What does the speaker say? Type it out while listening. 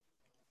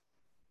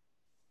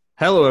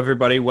Hello,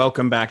 everybody.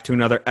 Welcome back to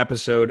another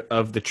episode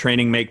of the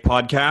Training Make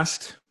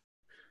podcast.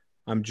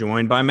 I'm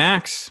joined by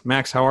Max.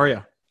 Max, how are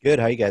you? Good.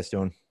 How you guys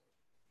doing?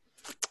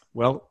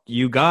 Well,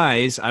 you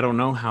guys, I don't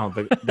know how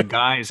the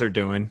guys are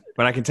doing,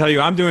 but I can tell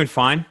you I'm doing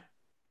fine.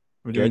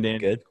 I'm doing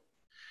dandy. Good.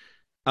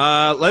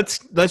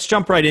 Let's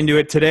jump right into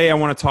it. Today, I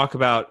want to talk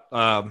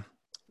about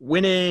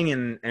winning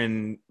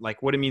and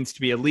like what it means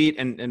to be elite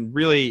and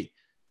really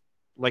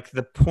like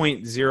the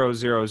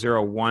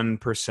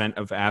 0.0001%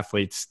 of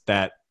athletes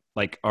that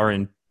like are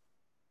in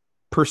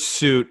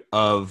pursuit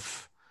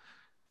of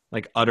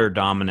like utter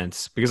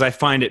dominance, because I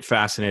find it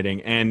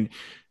fascinating. And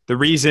the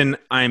reason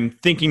I'm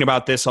thinking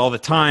about this all the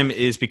time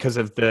is because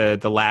of the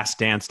Last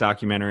Dance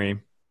documentary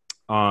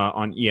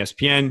on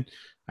ESPN.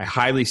 I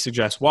highly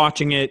suggest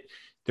watching it.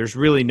 There's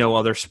really no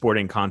other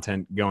sporting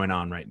content going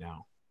on right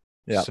now.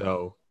 Yeah.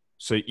 So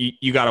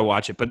you got to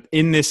watch it. But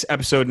in this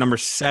episode number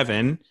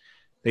 7,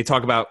 they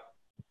talk about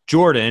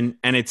Jordan,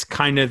 and it's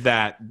kind of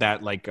that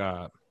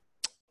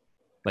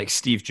like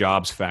Steve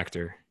Jobs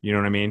factor. You know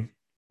what I mean?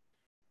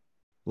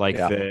 Like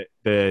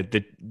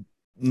the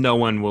no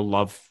one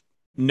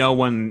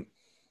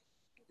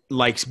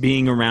likes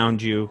being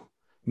around you.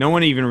 No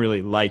one even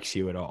really likes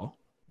you at all,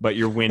 but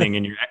you're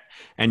winning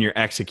and you're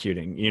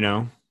executing, you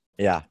know?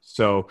 Yeah.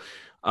 So,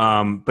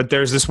 but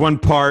there's this one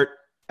part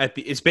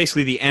it's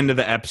basically the end of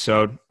the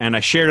episode, and I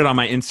shared it on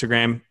my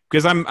Instagram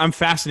because I'm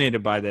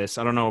fascinated by this.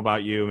 I don't know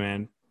about you,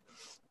 man.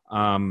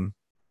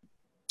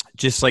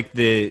 Just like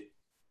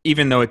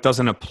even though it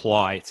doesn't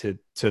apply to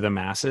the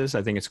masses,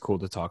 I think it's cool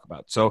to talk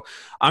about. So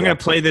I'm going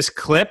to play this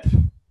clip.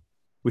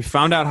 We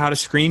found out how to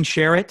screen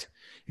share it.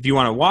 If you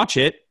want to watch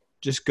it,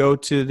 just go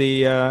to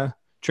the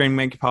Training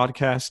Make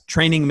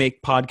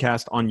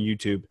podcast on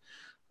YouTube.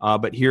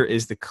 But here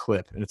is the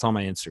clip, and it's on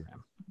my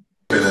Instagram.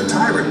 Been a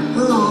tyrant.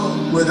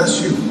 Well,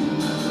 that's you,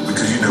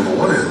 because you never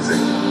wanted anything.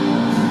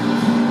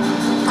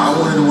 I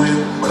wanted to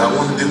win, but I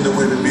wanted them to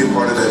win and be a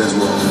part of that as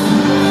well.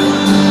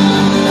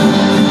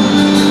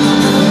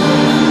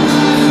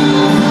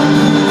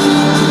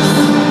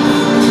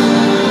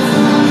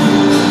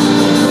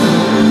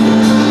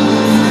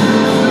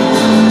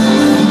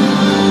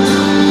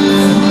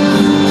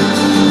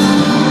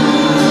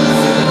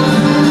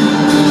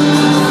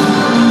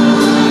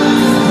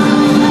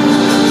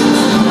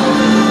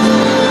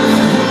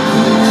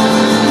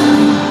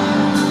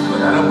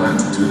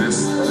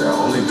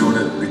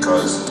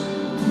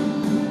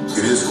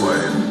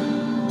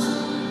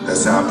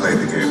 That's how I played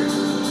the game.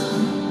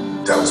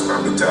 That was my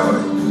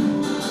mentality.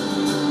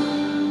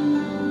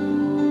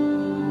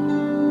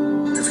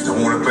 If you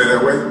don't want to play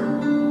that way,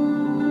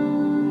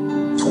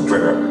 don't play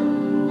that way.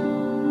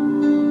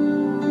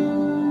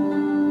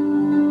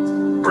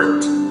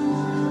 Bricked.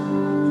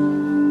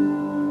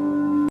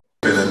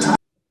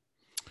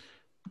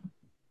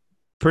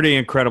 Pretty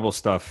incredible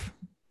stuff.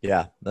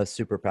 Yeah, that's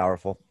super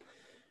powerful.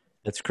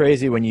 It's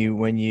crazy when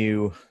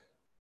you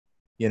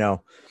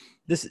know,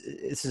 this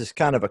is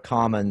kind of a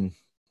common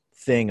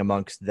thing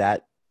amongst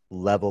that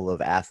level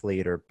of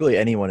athlete, or really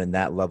anyone in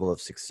that level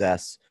of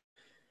success.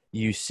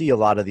 You see a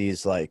lot of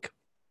these, like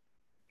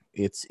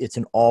it's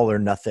an all or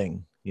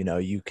nothing. You know,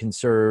 you can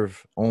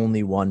serve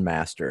only one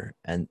master,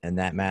 and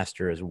that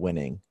master is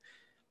winning.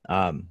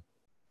 You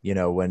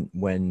know,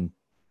 when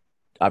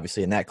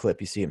obviously in that clip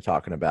you see him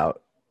talking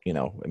about, you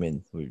know, I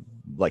mean,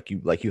 like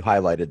you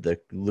highlighted the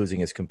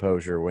losing his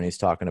composure when he's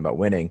talking about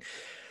winning,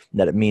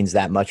 that it means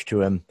that much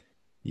to him.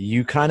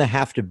 You kind of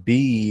have to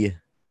be,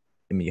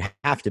 you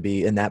have to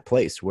be in that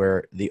place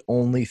where the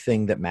only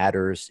thing that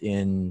matters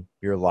in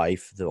your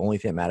life, the only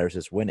thing that matters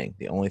is winning.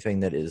 The only thing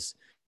that is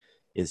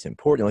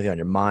important, the only thing on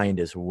your mind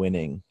is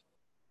winning.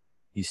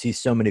 You see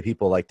so many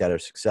people like that are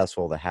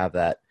successful that have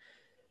that.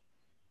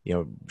 You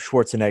know,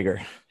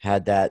 Schwarzenegger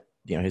had that,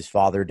 you know, his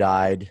father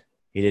died.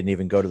 He didn't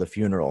even go to the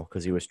funeral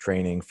because he was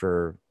training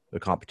for the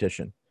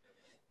competition.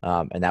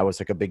 And that was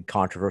like a big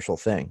controversial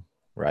thing,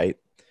 right?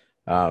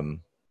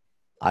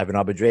 Ivan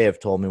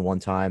Abadreyev told me one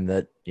time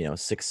that, you know,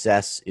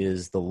 success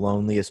is the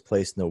loneliest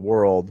place in the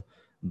world,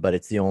 but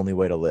it's the only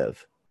way to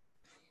live.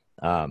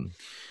 Yeah,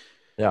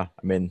 I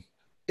mean,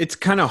 it's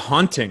kind of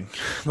haunting.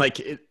 Like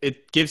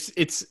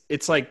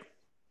it's like,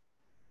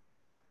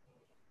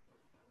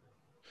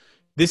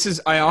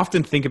 I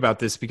often think about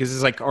this because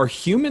it's like, are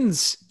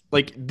humans,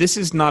 like, this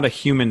is not a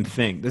human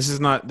thing. This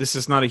is not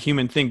a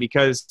human thing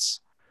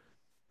because,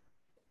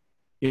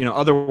 you know,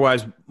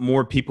 otherwise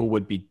more people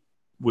would be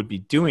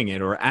doing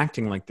it or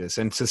acting like this,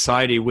 and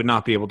society would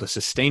not be able to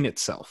sustain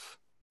itself.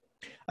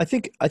 I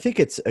think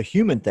it's a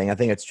human thing. I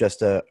think it's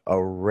just a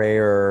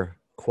rare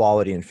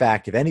quality. In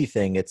fact, if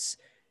anything, it's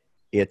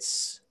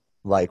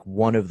like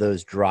one of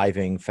those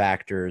driving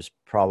factors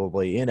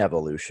probably in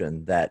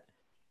evolution that,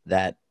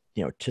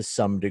 you know, to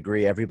some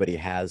degree, everybody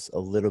has a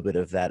little bit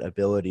of that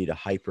ability to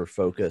hyper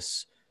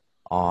focus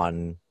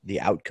on the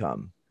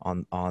outcome,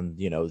 on,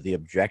 you know, the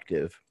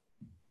objective.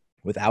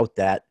 Without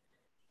that,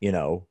 you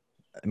know,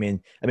 I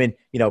mean,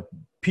 you know,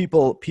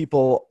 people,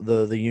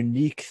 the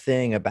unique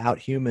thing about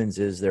humans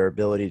is their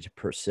ability to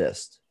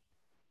persist.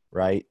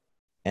 Right.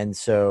 And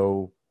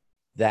so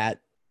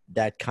that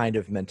that kind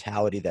of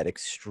mentality, that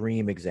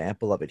extreme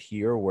example of it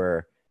here,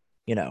 where,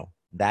 you know,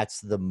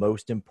 that's the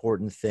most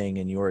important thing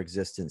in your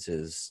existence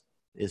is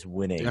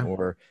winning. Yeah.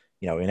 Or,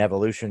 you know, in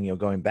evolution, you know,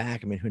 going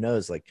back, I mean, who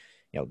knows, like,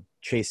 you know,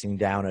 chasing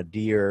down a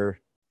deer,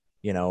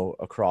 you know,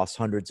 across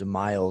hundreds of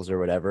miles or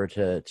whatever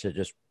to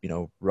just, you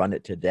know, run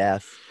it to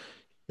death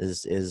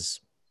is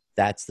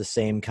that's the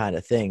same kind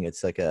of thing.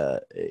 It's like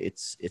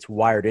it's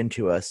wired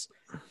into us.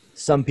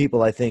 Some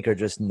people, I think, are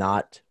just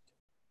not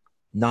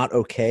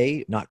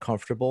okay, not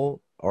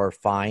comfortable, or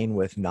fine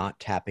with not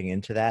tapping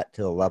into that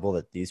to the level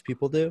that these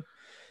people do.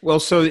 Well,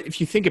 so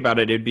if you think about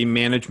it, it'd be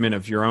management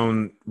of your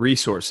own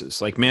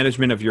resources, like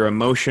management of your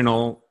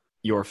emotional,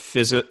 your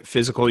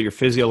physical, your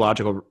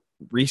physiological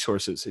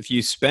resources. If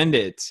you spend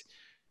it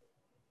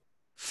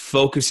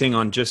focusing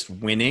on just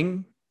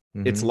winning,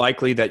 it's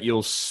likely that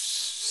you'll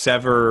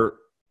sever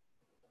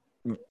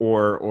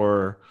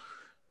or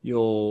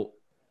you'll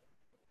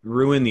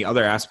ruin the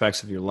other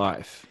aspects of your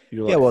life.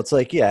 Well, it's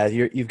like,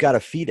 you've got to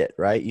feed it,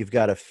 right? You've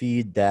got to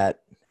feed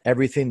that,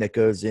 everything that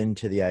goes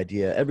into the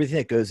idea, everything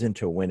that goes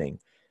into winning,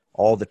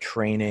 all the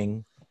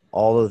training,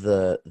 all of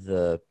the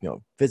you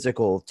know,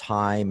 physical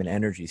time and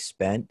energy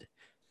spent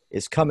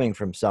is coming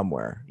from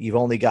somewhere.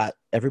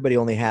 Everybody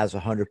only has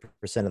 100%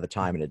 of the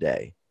time in a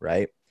day,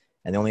 right?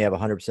 And they only have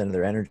 100% of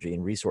their energy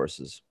and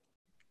resources.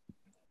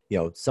 You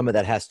know, some of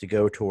that has to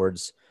go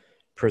towards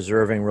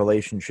preserving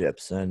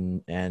relationships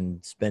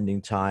and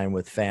spending time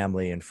with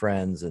family and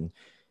friends.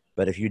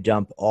 But if you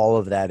dump all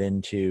of that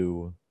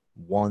into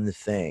one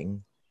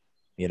thing,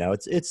 you know,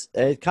 it's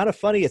kind of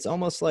funny. It's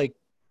almost like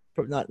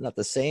not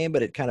the same,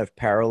 but it kind of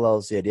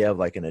parallels the idea of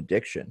like an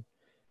addiction.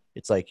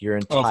 It's like your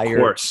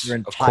entire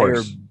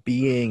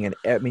being. And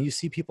I mean, you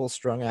see people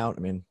strung out. I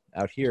mean,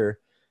 out here,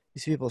 you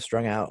see people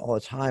strung out all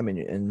the time,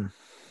 and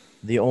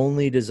the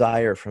only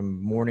desire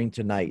from morning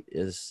to night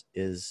is,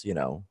 you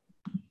know,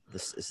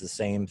 this is the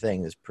same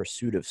thing, this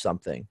pursuit of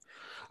something.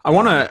 I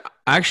want to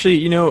actually,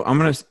 you know, I'm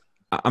going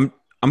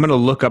to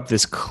look up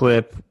this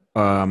clip.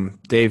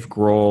 Dave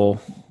Grohl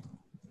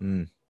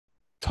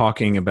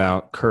talking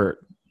about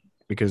Kurt,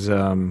 because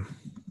Kurt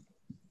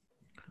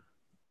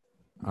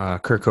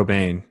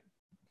Cobain,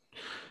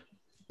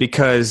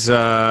 because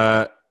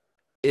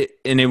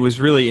it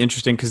was really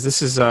interesting, because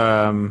this is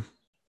let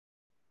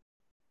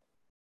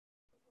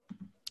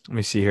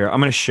me see here. I'm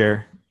going to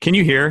share. Can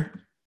you hear?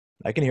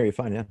 I can hear you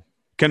fine. Yeah.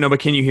 No, but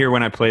can you hear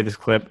when I play this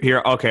clip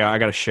here? Okay, I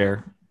got to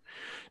share.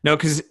 No,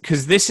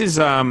 because this is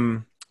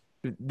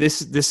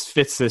this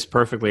fits this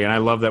perfectly, and I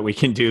love that we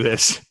can do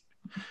this.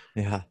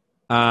 Yeah.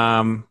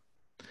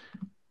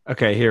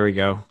 Okay, here we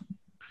go.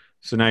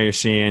 So now you're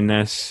seeing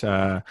this.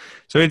 So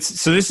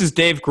this is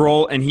Dave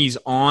Grohl, and he's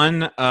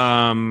on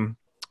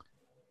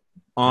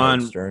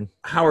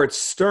Howard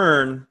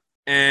Stern,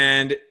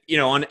 and you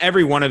know, on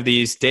every one of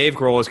these, Dave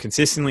Grohl is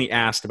consistently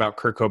asked about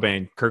Kurt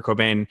Cobain. Kurt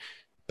Cobain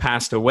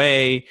passed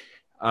away.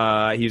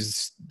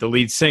 He's the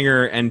lead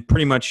singer and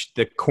pretty much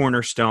the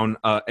cornerstone.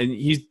 And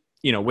he's,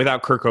 you know,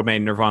 without Kurt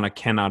Cobain, Nirvana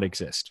cannot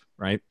exist,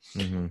 right?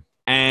 Mm-hmm.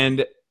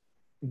 And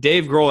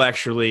Dave Grohl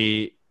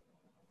actually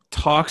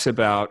talks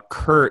about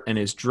Kurt and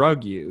his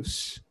drug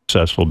use.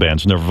 Successful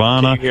bands,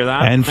 Nirvana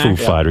and Foo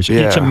Fighters.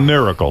 Yeah. It's a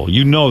miracle.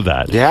 You know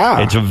that. Yeah.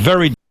 It's a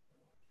very...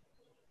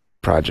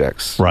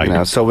 projects. Right. You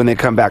know? So when they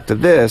come back to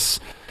this,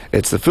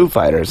 it's the Foo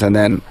Fighters. And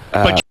then...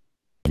 but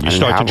you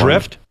start to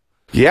drift?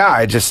 Yeah,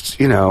 I just,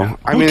 you know...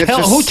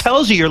 Who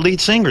tells you your lead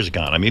singer's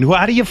gone? I mean,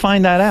 how do you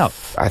find that out?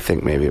 I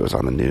think maybe it was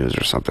on the news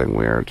or something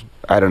weird.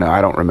 I don't know.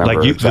 I don't remember.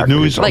 Like exactly the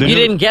news... Like you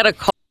didn't get a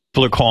call.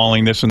 People are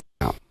calling this and...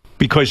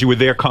 Because you were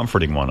there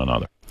comforting one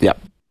another.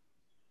 Yep.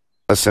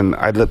 Listen,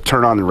 I'd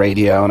turn on the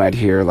radio and I'd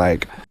hear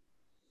like...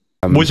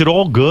 was it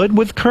all good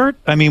with Kurt?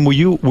 I mean, were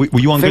you on good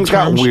terms? Things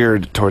got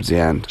weird towards the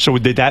end. So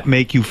did that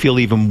make you feel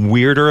even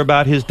weirder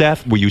about his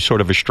death? Were you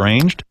sort of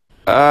estranged?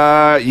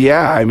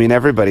 Yeah. I mean,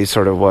 everybody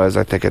sort of was.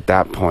 I think at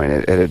that point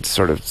it had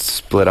sort of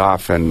split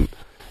off, and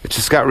it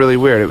just got really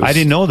weird. I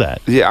didn't know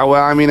that. Yeah.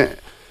 Well, I mean,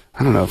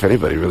 I don't know if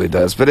anybody really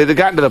does, but it had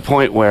gotten to the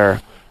point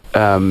where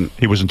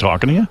he wasn't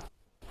talking to you.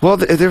 Well,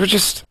 they were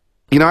just,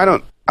 you know, I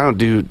don't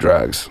do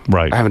drugs.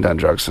 Right. I haven't done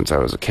drugs since I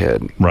was a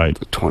kid. Right.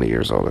 20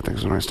 years old, I think,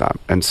 is when I stopped.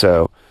 And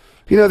so,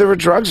 you know, there were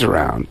drugs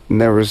around,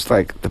 and there was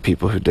like the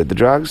people who did the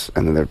drugs,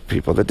 and then there were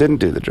people that didn't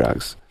do the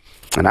drugs.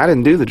 And I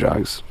didn't do the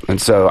drugs. And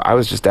so I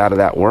was just out of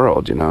that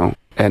world, you know.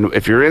 And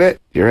if you're in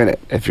it, you're in it.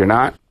 If you're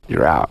not,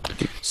 you're out.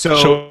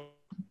 So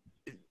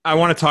I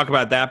want to talk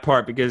about that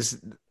part,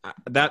 because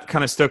that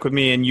kind of stuck with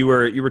me. And you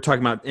were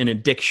talking about an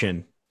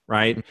addiction,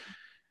 right?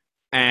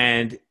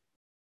 And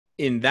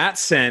in that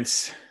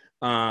sense,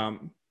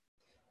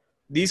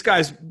 these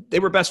guys, they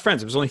were best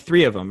friends. There was only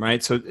 3 of them,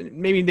 right? So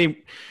maybe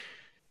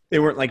they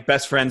weren't like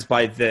best friends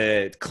by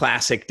the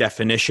classic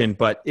definition,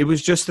 but it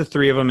was just the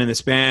 3 of them in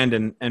this band.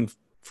 And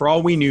for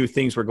all we knew,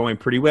 things were going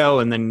pretty well.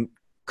 And then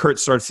Kurt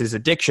starts his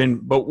addiction.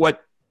 But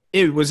what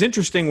it was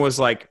interesting was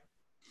like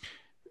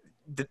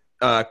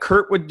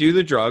Kurt would do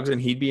the drugs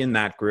and he'd be in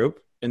that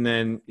group. And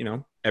then, you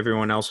know,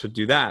 everyone else would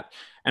do that.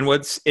 And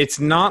it's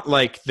not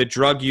like the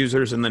drug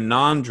users and the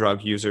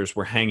non-drug users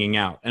were hanging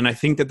out. And I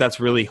think that that's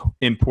really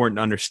important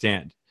to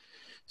understand.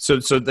 So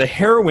the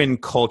heroin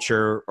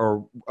culture,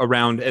 or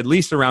at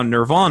least around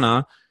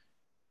Nirvana,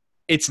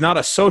 it's not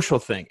a social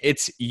thing.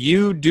 It's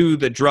you do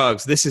the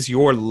drugs. This is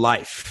your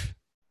life.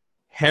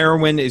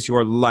 Heroin is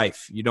your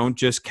life. You don't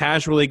just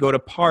casually go to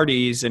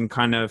parties and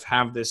kind of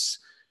have this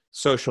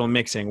social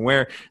mixing,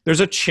 where there's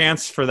a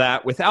chance for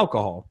that with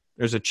alcohol.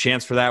 There's a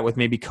chance for that with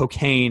maybe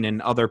cocaine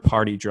and other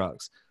party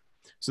drugs.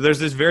 So there's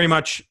this very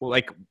much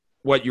like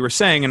what you were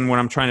saying, and what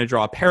I'm trying to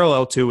draw a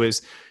parallel to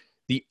is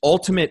the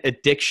ultimate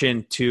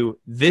addiction to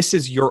this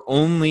is your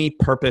only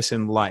purpose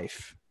in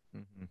life,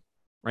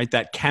 right?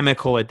 That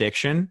chemical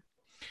addiction.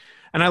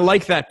 And I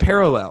like that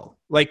parallel.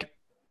 Like,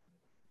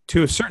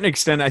 to a certain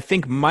extent, I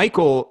think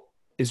Michael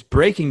is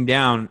breaking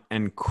down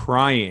and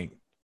crying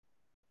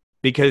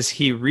because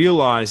he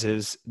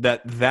realizes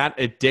that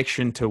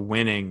addiction to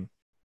winning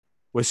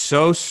was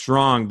so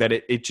strong that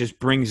it just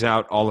brings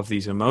out all of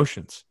these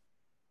emotions.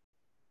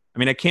 I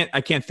mean, I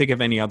can't think of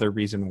any other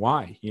reason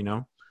why, you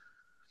know?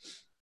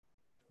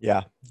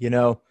 Yeah. You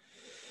know,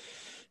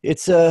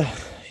 it's you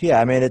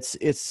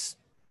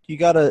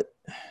gotta,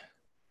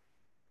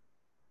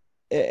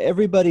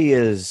 everybody,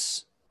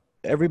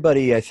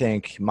 I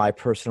think my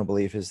personal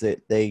belief is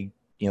that the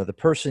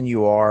person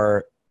you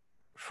are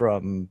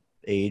from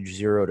age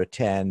 0 to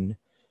 10,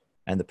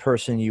 and the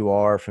person you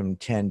are from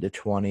 10 to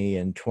 20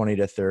 and 20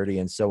 to 30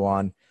 and so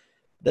on,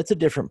 that's a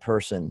different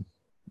person.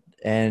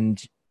 And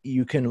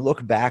you can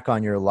look back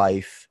on your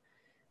life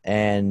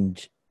and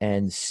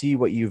see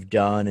what you've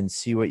done and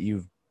see what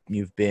you've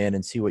been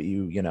and see what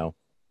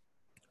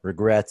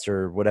regrets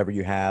or whatever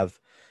you have,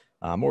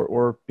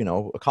 or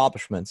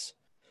accomplishments.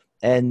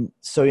 And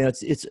so,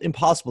 it's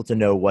impossible to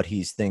know what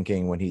he's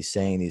thinking when he's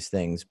saying these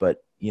things. But,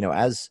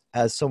 as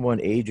someone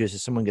ages,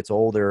 as someone gets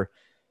older,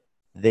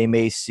 they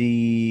may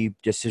see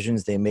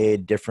decisions they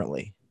made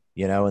differently,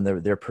 and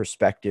their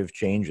perspective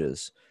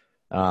changes.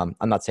 I'm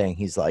not saying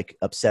he's like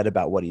upset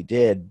about what he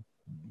did,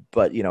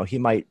 but, he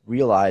might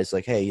realize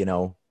like, hey,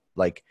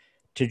 like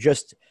to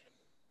just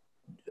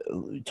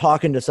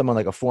talking to someone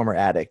like a former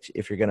addict,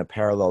 if you're going to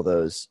parallel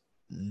those,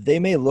 they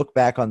may look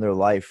back on their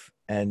life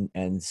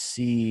and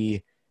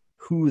see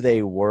who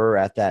they were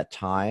at that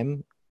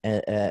time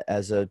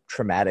as a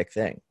traumatic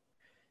thing.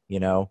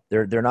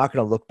 They're not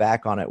going to look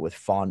back on it with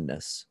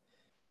fondness.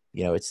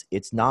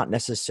 It's not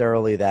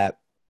necessarily that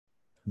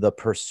the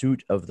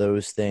pursuit of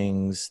those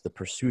things, the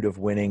pursuit of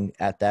winning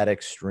at that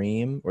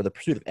extreme, or the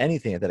pursuit of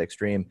anything at that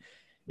extreme,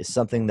 is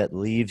something that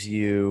leaves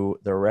you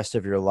the rest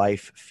of your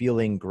life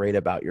feeling great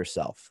about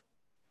yourself.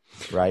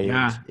 Right.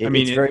 Yeah.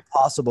 It's very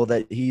possible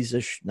that he's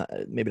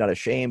maybe not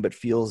ashamed, but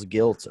feels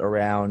guilt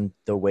around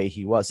the way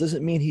he was.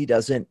 Doesn't mean he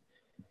doesn't.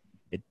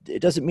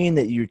 It doesn't mean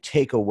that you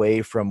take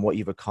away from what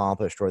you've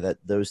accomplished or that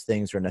those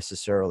things are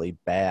necessarily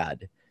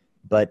bad.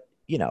 But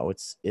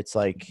it's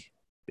like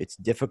it's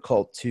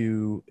difficult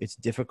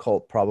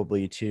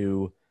probably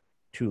to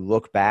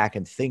look back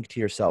and think to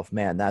yourself,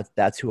 man,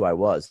 that's who I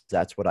was.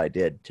 That's what I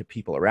did to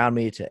people around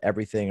me, to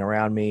everything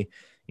around me.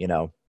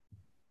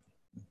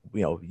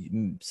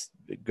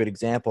 Good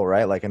example,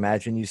 right? Like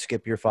imagine you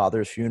skip your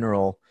father's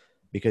funeral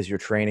because you're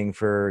training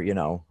for,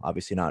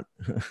 obviously not,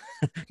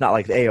 not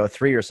like the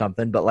AO3 or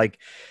something, but like,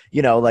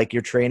 like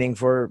you're training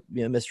for,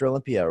 Mr.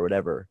 Olympia or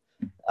whatever.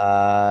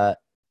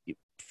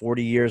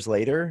 40 years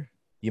later,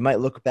 you might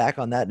look back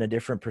on that in a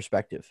different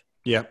perspective.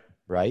 Yep.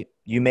 Right.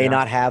 You may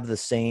not have the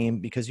same,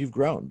 because you've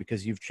grown,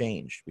 because you've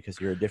changed,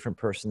 because you're a different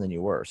person than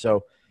you were.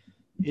 So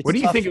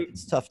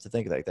it's tough to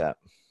think like that.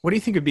 What do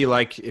you think it'd be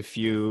like if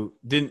you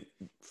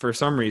for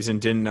some reason,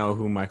 didn't know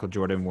who Michael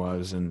Jordan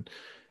was, and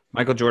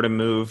Michael Jordan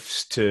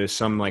moves to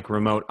some like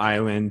remote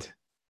island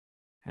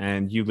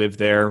and you live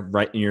there,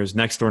 right? And you're his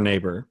next door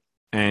neighbor,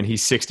 and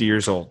he's 60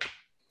 years old,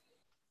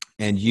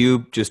 and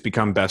you just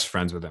become best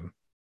friends with him,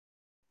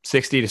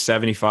 60 to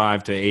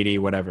 75 to 80,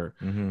 whatever.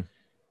 Mm-hmm.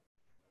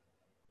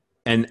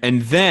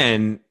 And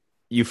then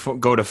you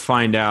go to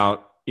find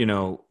out,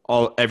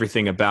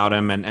 everything about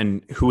him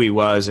and who he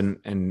was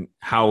and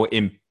how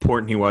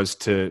important he was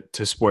to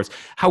sports.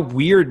 How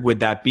weird would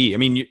that be? I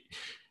mean,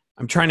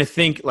 I'm trying to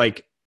think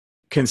like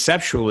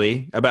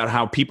conceptually about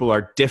how people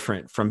are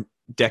different from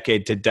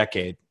decade to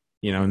decade,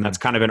 and that's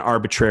kind of an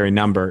arbitrary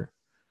number.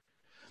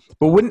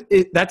 But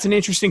that's an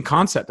interesting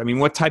concept. I mean,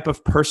 what type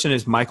of person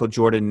is Michael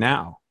Jordan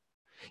now?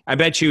 I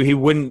bet you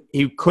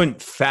he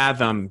couldn't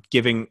fathom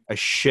giving a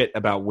shit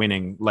about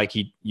winning like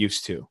he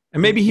used to.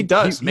 And maybe he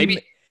does.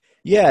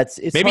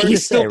 It's maybe he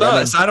still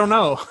does. I don't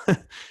know.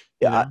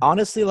 Yeah.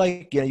 Honestly,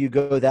 like, you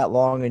go that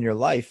long in your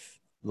life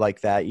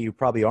like that, you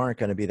probably aren't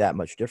going to be that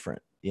much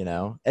different,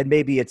 and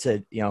maybe it's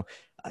have you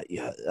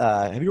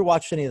ever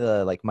watched any of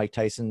the like Mike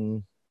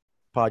Tyson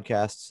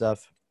podcast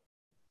stuff?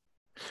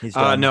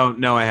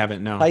 No, I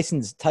haven't. No.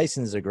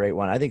 Tyson's a great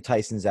one. I think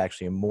Tyson's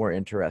actually more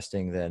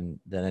interesting than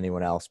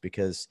anyone else,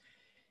 because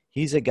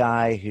he's a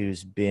guy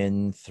who's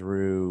been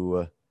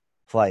through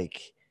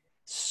like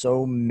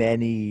so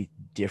many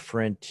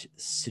different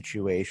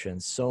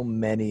situations, so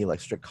many, like,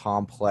 such a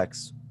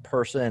complex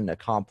person, a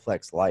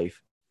complex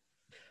life.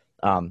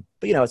 But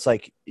it's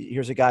like,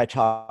 here's a guy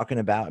talking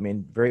about, I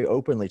mean, very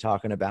openly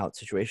talking about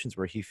situations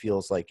where he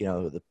feels like,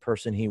 the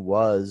person he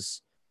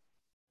was,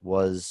 I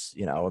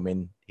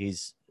mean,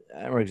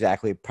 I don't know,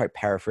 exactly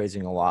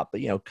paraphrasing a lot,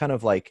 but, kind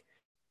of like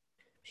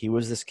he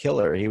was this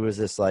killer. He was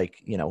this,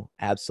 like,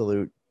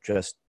 absolute,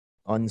 just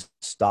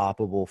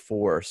unstoppable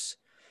force,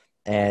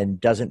 and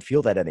doesn't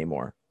feel that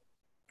anymore.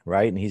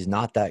 Right. And he's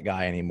not that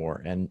guy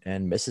anymore,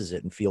 and misses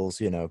it, and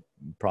feels,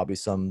 probably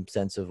some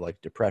sense of,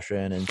 like,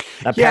 depression. And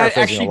I'm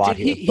paraphrasing a lot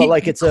here, but,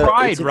 like, it's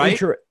cried, an right?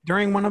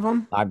 During one of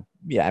them.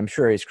 I'm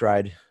sure he's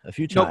cried a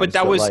few times. No, but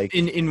that was, like,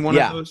 in one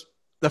of those,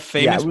 the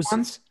famous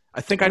ones.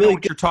 I think I know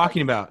what you're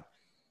talking about.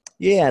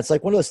 Yeah. It's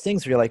like one of those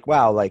things where you're like,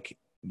 wow, like,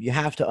 you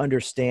have to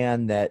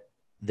understand that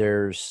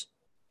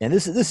and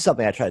this is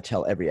something I try to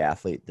tell every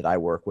athlete that I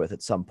work with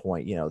at some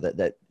point,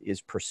 that is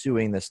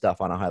pursuing this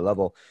stuff on a high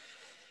level.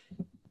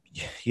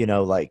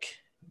 Like,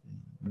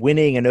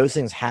 winning and those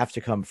things have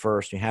to come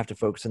first. You have to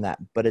focus on that.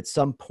 But at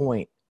some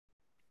point,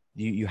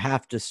 you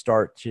have to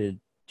start to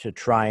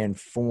try and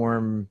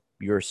form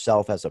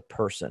yourself as a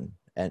person.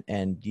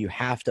 And you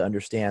have to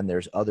understand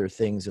there's other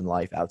things in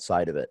life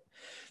outside of it.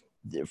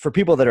 For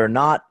people that are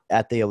not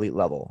at the elite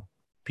level,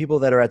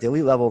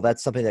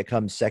 that's something that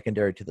comes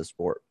secondary to the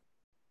sport,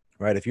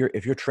 right? If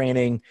you're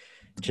training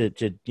to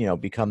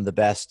become the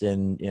best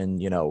in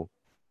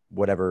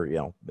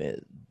whatever,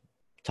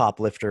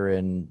 top lifter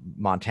in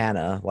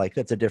Montana, like,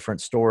 that's a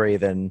different story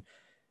than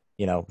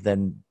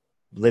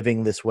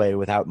living this way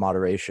without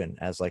moderation,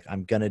 as, like,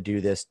 I'm going to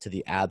do this to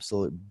the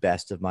absolute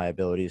best of my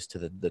abilities, to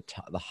the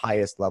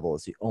highest level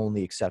is the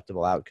only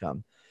acceptable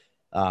outcome.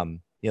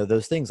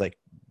 Those things, like,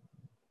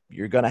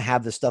 you're going to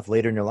have this stuff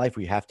later in your life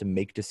where you have to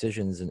make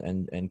decisions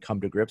and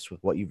come to grips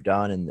with what you've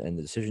done and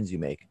the decisions you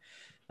make,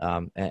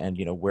 and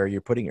where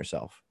you're putting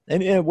yourself.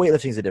 And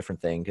weightlifting is a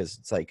different thing, because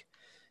it's like,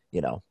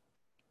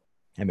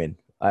 I mean,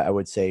 I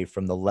would say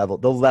from the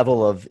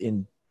level of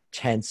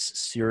intense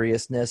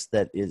seriousness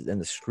that is,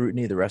 and the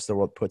scrutiny the rest of the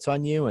world puts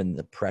on you, and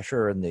the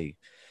pressure, and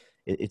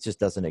it just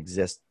doesn't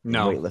exist in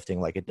weightlifting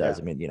like it does.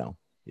 Yeah. I mean,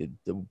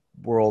 the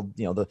world,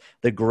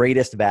 the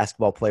greatest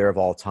basketball player of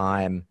all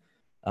time,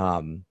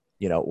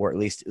 or at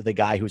least the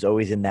guy who's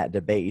always in that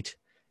debate,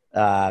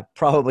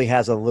 probably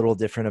has a little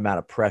different amount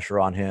of pressure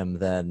on him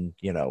than,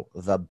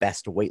 the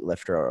best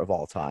weightlifter of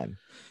all time.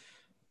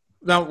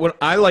 Now, what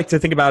I like to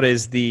think about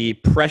is the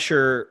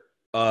pressure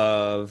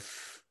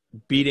of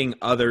beating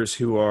others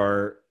who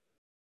are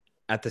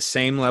at the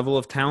same level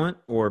of talent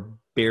or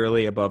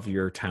barely above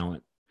your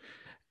talent,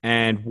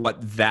 and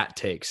what that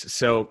takes.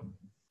 So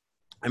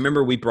I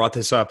remember we brought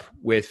this up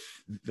with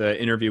the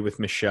interview with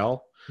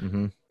Michelle,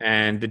 mm-hmm.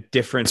 and the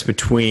difference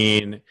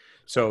between,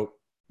 so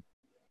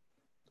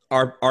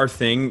our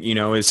thing,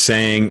 is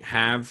saying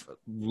have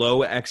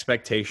low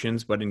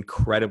expectations, but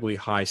incredibly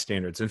high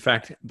standards. In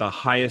fact, the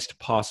highest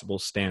possible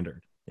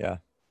standard. Yeah.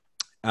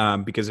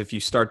 Because if you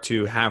start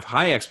to have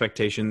high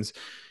expectations,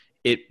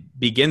 it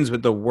begins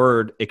with the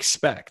word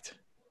expect.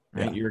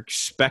 Right? Yeah. You're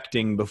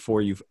expecting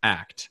before you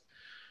act.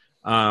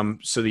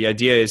 So the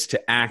idea is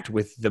to act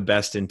with the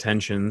best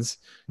intentions,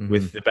 mm-hmm.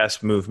 with the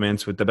best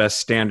movements, with the best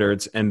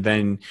standards, and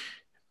then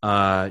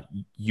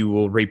you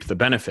will reap the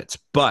benefits.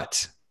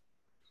 But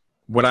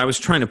what I was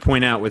trying to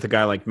point out with a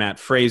guy like Matt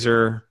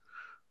Fraser,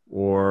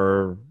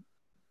 or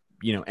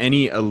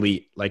any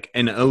elite, like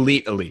an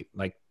elite,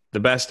 like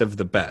the best of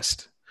the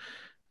best,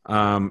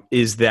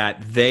 is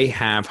that they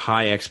have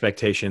high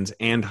expectations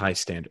and high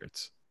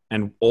standards,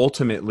 and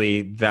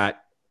ultimately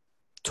that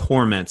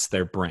torments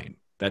their brain,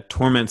 that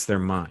torments their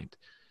mind.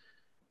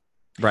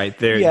 Right?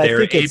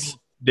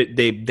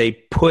 They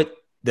put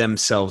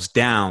themselves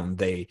down.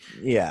 They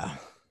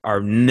are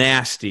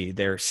nasty.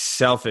 They're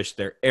selfish.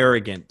 They're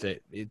arrogant.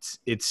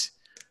 It's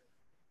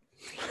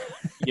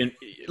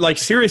like,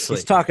 seriously.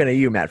 He's talking to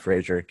you, Matt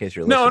Fraser, in case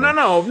you're listening.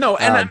 No.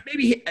 And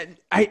maybe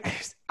I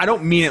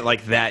don't mean it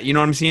like that. You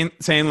know what I'm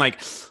saying? Like,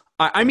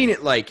 I mean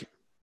it like.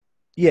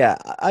 Yeah,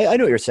 I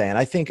know what you're saying.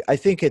 I think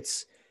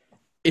it's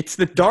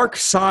the dark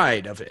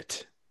side of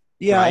it.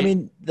 Yeah, right? I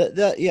mean,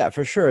 yeah,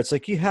 for sure. It's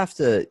like you have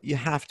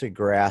to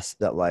grasp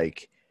that,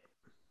 like,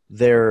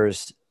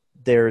 there's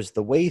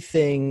the way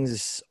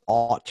things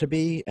ought to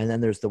be, and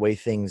then there's the way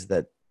things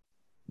the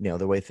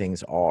way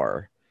things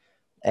are.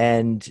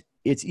 And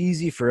it's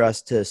easy for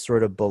us to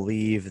sort of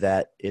believe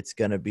that it's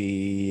going to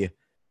be,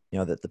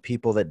 that the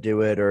people that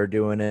do it are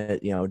doing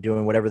it,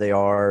 doing whatever they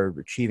are,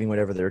 achieving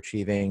whatever they're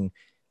achieving,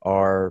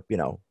 are,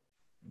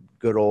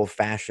 good old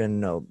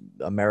fashioned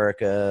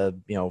America,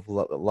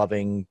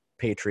 loving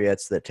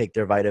patriots that take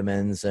their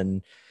vitamins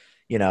and,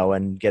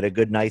 and get a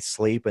good night's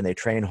sleep, and they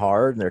train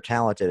hard and they're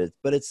talented.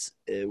 But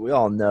we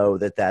all know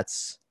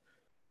that's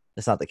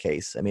not the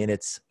case. I mean,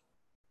 it's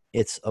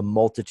a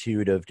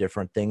multitude of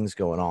different things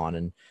going on.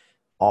 And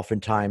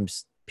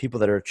oftentimes people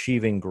that are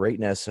achieving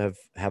greatness have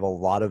a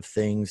lot of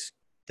things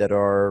that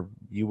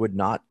you would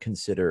not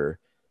consider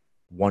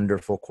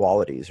wonderful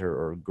qualities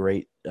or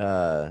great,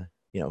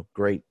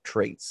 great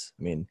traits.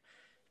 I mean,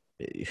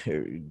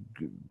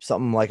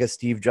 something like a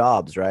Steve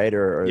Jobs, right?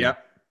 Or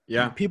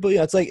yeah. People,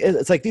 it's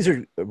like these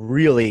are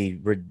really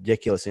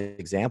ridiculous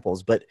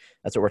examples, but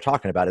that's what we're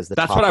talking about is the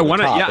that's top what I of the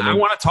want to. top. Yeah, I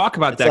want to talk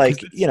about it's that. like,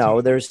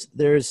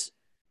 there's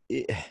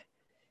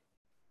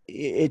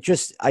it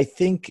just, I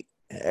think,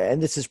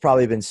 and this has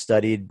probably been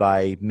studied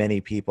by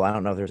many people. I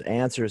don't know if there's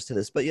answers to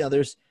this, but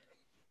there's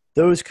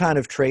those kind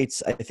of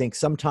traits. I think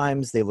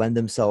sometimes they lend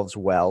themselves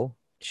well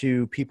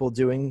to people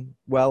doing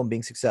well and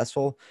being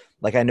successful.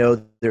 Like I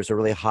know there's a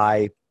really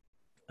high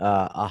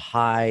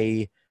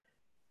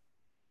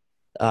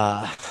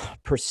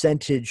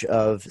percentage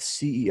of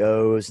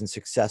CEOs and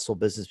successful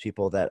business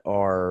people that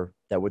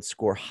would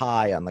score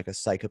high on like a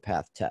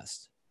psychopath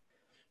test,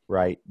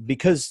 right?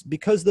 Because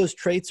those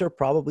traits are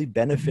probably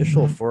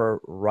beneficial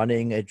for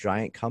running a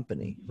giant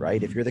company,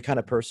 right? If you're the kind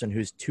of person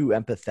who's too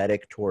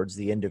empathetic towards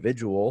the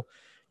individual,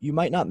 you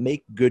might not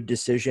make good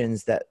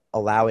decisions that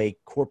allow a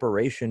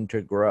corporation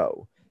to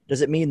grow.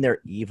 Does it mean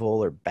they're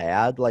evil or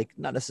bad? Like,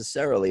 not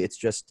necessarily. It's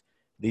just,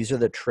 these are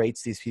the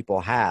traits these people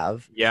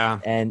have. Yeah.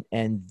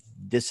 And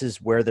this is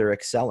where they're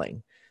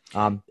excelling.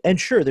 And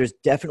sure, there's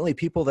definitely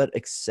people that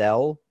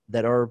excel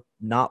that are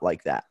not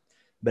like that.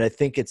 But I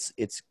think it's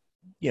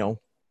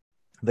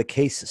the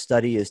case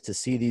study is to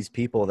see these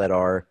people that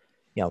are,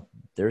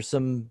 there's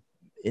some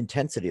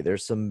intensity,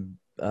 there's some,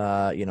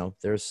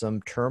 there's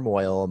some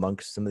turmoil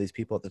amongst some of these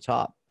people at the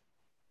top.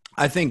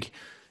 I think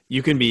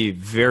you can be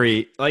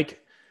very, like,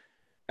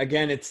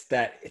 again, it's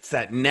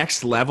that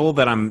next level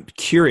that I'm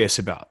curious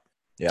about.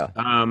 Yeah.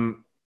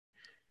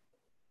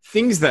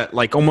 Things that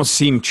like almost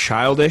seem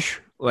childish,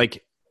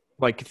 like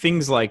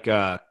things like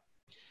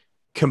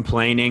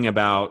complaining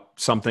about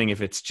something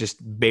if it's just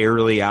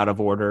barely out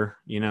of order,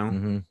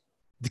 Mm-hmm.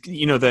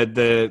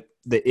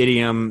 The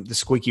idiom, the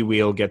squeaky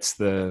wheel gets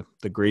the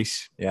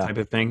grease type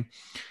of thing.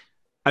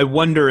 I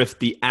wonder if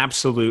the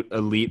absolute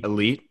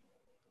elite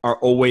are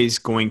always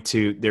going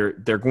to,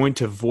 they're going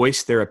to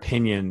voice their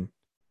opinion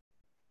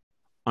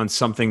on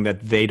something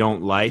that they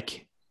don't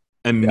like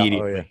immediately.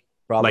 Yeah. Oh, yeah.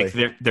 Probably.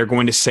 Like they're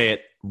going to say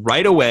it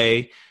right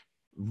away,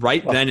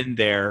 then and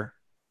there.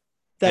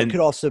 That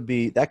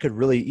could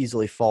really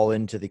easily fall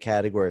into the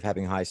category of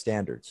having high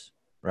standards,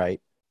 right?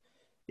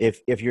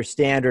 If your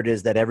standard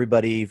is that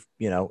everybody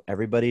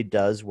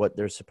does what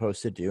they're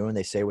supposed to do and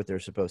they say what they're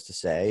supposed to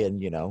say,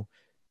 and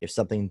if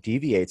something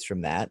deviates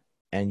from that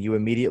and you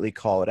immediately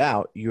call it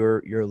out,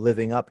 you're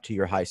living up to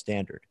your high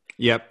standard.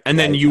 Yep. And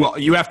then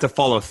you have to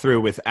follow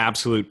through with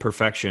absolute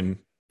perfection.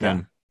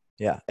 Then.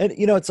 Yeah. And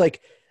it's like,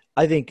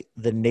 I think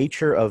the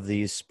nature of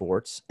these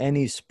sports,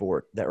 any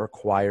sport that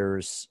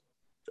requires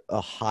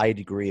a high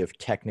degree of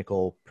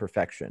technical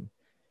perfection,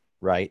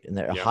 right? And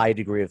a high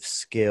degree of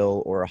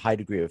skill or a high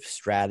degree of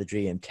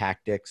strategy and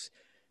tactics,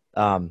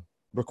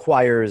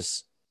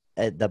 requires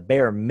at the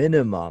bare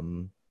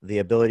minimum the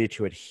ability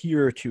to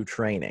adhere to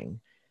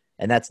training.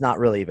 And that's not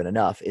really even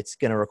enough. It's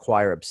going to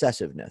require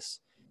obsessiveness,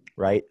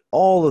 right?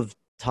 All of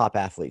top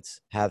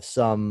athletes have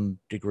some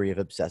degree of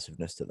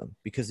obsessiveness to them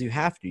because you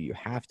have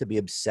to be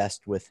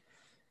obsessed with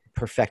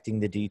perfecting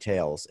the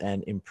details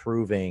and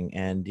improving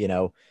and,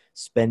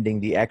 spending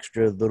the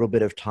extra little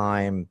bit of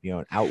time,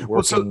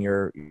 outworking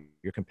your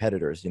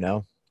competitors,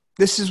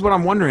 This is what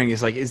I'm wondering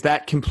is like, is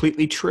that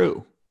completely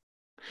true?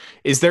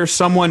 Is there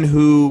someone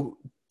who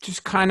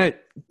just kind of,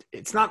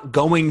 it's not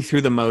going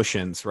through the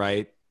motions,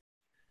 right?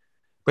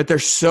 But they're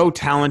so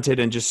talented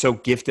and just so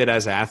gifted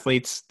as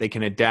athletes. They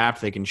can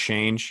adapt, they can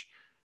change,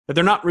 but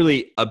they're not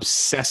really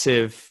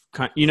obsessive,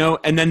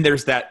 and then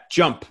there's that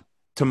jump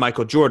to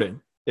Michael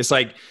Jordan. It's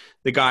like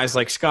the guys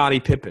like Scottie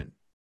Pippen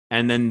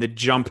and then the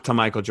jump to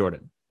Michael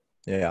Jordan.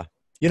 Yeah.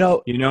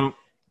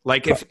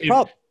 Like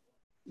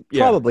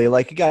probably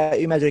like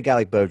imagine a guy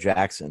like Bo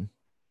Jackson.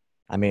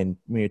 I mean,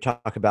 when you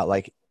talk about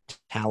like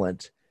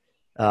talent,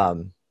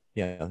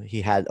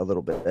 he had a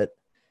little bit.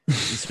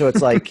 So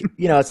it's like,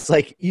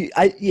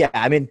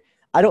 I mean,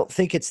 I don't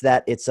think it's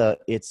that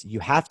it's you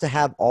have to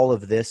have all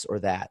of this or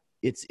that.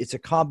 It's a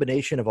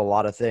combination of a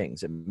lot of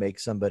things that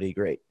makes somebody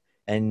great.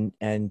 And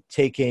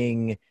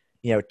taking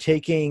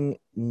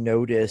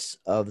notice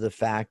of the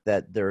fact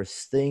that there's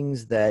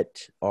things that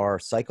are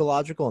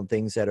psychological and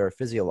things that are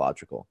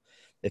physiological.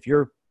 If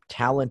you're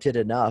talented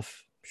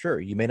enough, sure,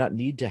 you may not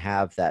need to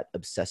have that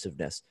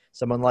obsessiveness.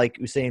 Someone like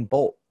Usain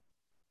Bolt,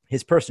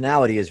 his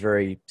personality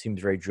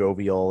seems very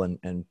jovial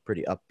and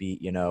pretty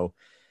upbeat,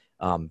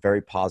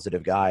 very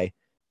positive guy.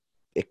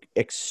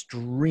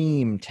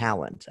 Extreme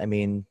talent. I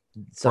mean,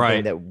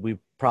 something that we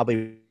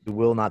probably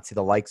will not see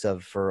the likes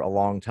of for a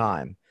long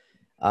time.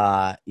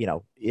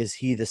 Is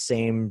he the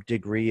same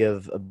degree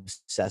of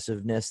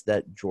obsessiveness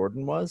that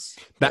Jordan was?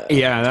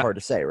 It's hard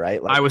to say,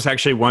 right? Like, I was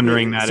actually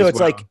wondering that. So as it's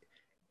well.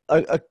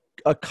 Like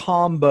a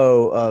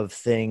combo of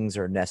things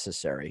are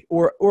necessary,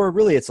 or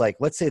really, it's like,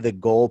 let's say the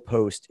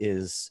goalpost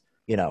is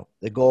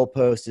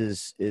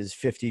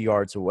 50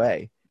 yards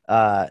away.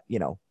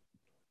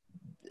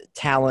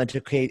 Talent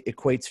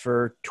equates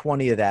for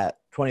 20 of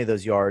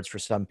those yards for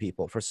some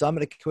people. For some,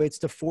 it equates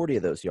to 40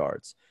 of those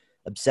yards.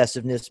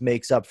 obsessiveness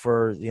makes up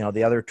for,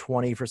 the other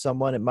 20 for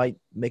someone, it might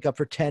make up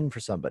for 10 for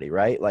somebody,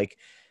 right? Like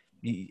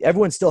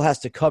everyone still has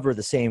to cover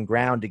the same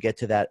ground to get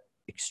to that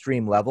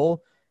extreme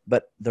level,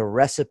 but the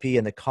recipe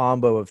and the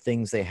combo of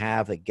things they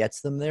have that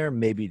gets them there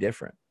may be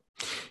different.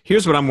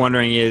 Here's what I'm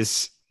wondering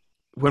is,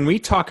 when we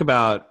talk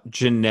about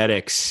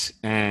genetics,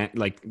 and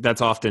like that's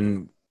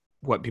often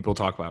what people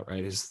talk about,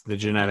 right? Is the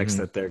genetics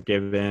that they're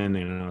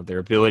given, their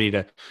ability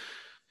to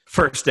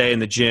first day in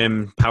the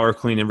gym, power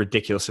clean a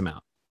ridiculous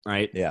amount,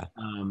 right? Yeah.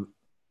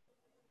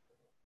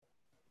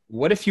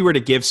 What if you were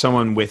to give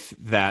someone with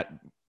that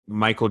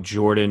Michael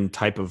Jordan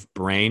type of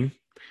brain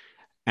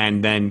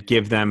and then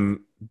give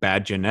them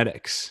bad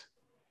genetics?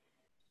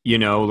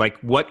 Like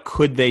what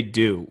could they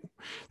do?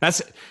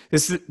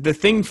 The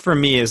thing for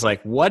me is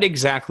like, what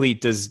exactly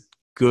does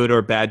good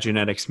or bad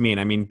genetics mean?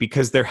 I mean,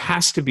 because there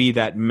has to be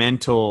that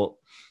mental,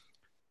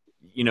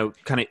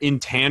 kind of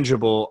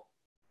intangible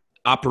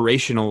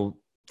operational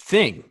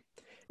thing.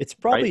 It's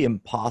probably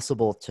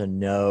impossible to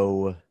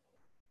know.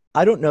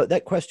 I don't know.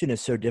 That question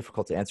is so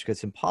difficult to answer because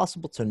it's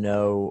impossible to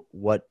know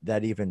what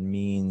that even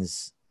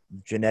means.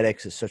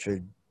 Genetics is such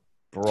a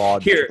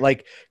broad,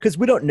 because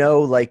we don't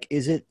know, like,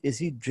 is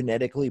he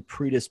genetically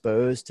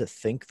predisposed to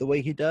think the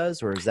way he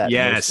does, or is that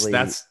mostly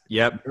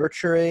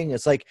nurturing?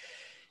 It's like,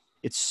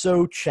 it's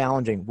so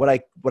challenging. What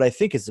I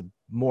think is a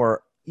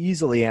more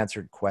easily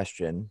answered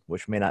question,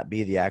 which may not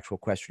be the actual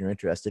question you're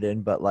interested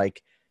in, but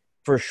like,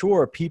 for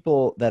sure,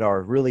 people that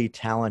are really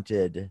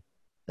talented,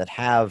 that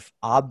have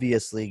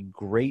obviously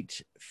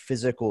great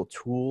physical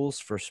tools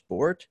for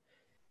sport,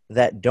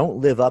 that don't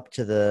live up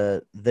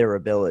to their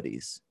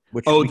abilities,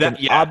 which we can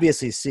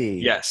obviously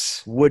see,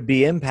 would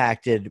be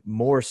impacted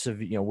more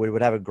severe,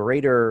 would have a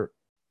greater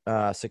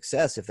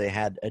success if they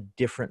had a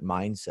different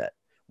mindset.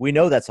 We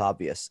know that's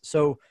obvious.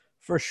 So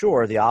for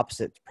sure, the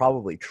opposite is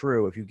probably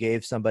true. If you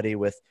gave somebody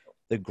with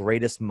the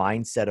greatest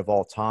mindset of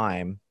all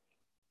time,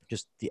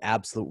 just the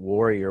absolute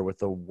warrior with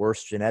the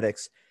worst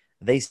genetics,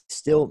 they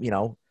still,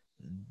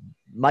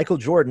 Michael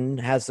Jordan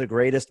has the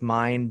greatest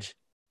mind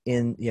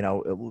in,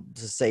 to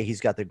say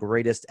he's got the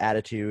greatest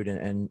attitude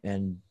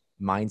and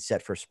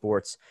mindset for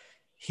sports.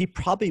 He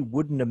probably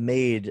wouldn't have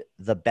made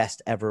the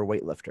best ever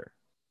weightlifter,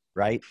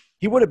 right?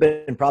 He would have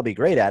been probably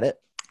great at it.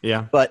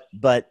 Yeah. But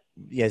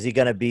is he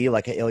going to be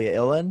like an Ilya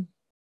Ilin?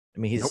 I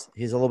mean,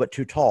 he's a little bit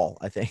too tall,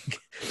 I think.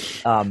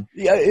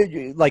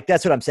 Like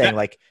that's what I'm saying.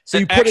 Like, so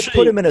you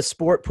put him in a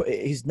sport,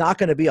 he's not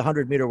going to be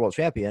 100-meter world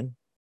champion,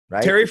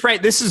 right? Terry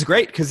Frank, this is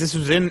great because this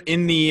was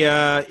in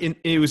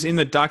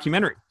the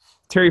documentary.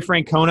 Terry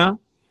Francona,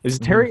 is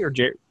it Terry or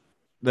Jerry?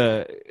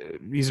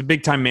 He's a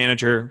big time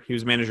manager. He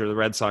was manager of the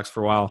Red Sox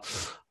for a while,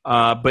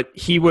 but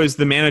he was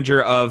the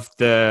manager of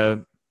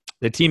the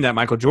team that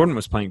Michael Jordan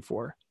was playing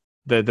for,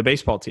 the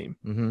baseball team.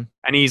 Mm-hmm.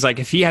 And he's like,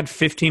 if he had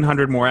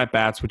 1,500 more at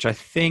bats, which I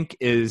think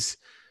is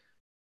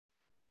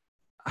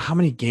how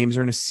many games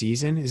are in a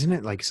season? Isn't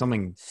it like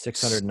something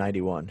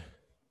 691?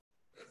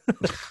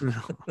 No,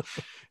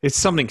 it's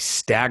something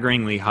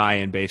staggeringly high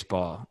in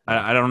baseball.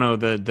 I don't know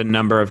the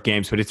number of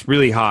games, but it's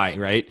really high,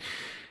 right?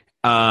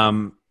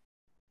 I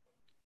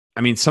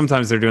mean,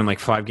 sometimes they're doing like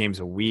 5 games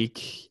a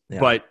week,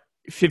 but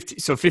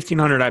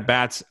 1,500 at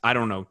bats. I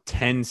don't know,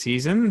 10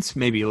 seasons,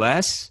 maybe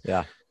less.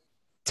 Yeah,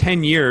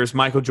 10 years.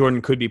 Michael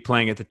Jordan could be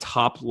playing at the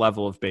top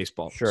level of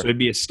baseball. Sure. So it'd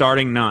be a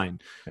starting 9,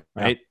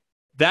 right? Yeah.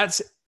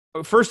 That's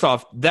first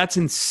off, that's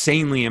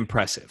insanely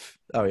impressive.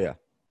 Oh yeah.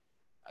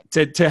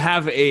 To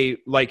have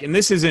and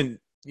this isn't,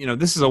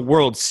 this is a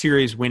World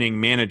Series winning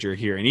manager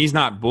here, and he's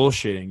not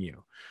bullshitting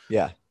you.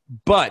 Yeah.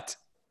 But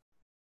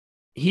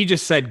he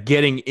just said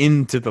getting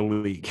into the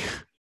league.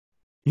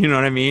 You know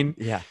what I mean?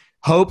 Yeah.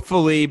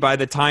 Hopefully by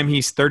the time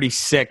he's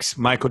 36,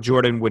 Michael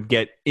Jordan would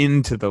get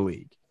into the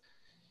league.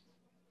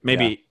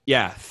 Maybe,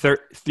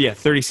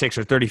 36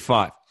 or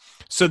 35.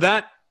 So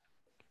that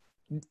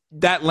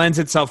lends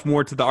itself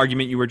more to the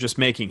argument you were just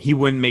making. He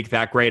wouldn't make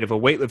that great of a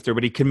weightlifter,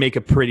 but he could make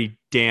a pretty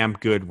damn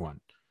good one.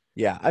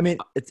 Yeah. I mean,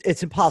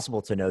 it's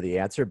impossible to know the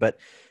answer, but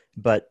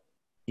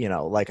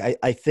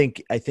I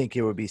think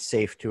it would be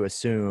safe to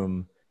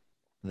assume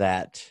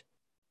that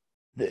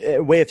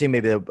weightlifting may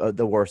be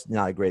the worst,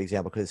 not a great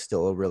example because it's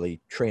still a really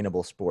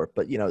trainable sport,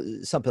 but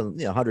something,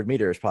 100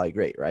 meters is probably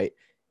great, right?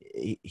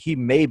 He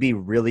may be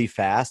really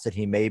fast and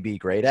he may be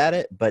great at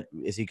it, but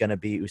is he going to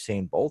be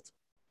Usain Bolt?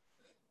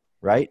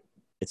 Right?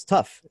 It's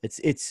tough.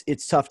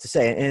 It's tough to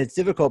say. And it's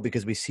difficult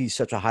because we see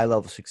such a high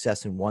level of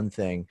success in one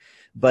thing,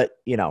 but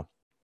the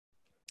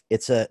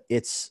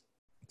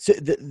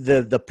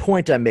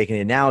point I'm making,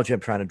 the analogy I'm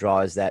trying to draw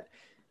is that,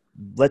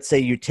 let's say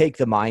you take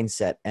the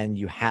mindset and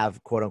you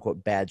have quote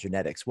unquote bad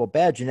genetics. Well,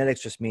 bad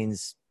genetics just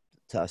means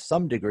to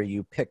some degree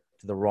you picked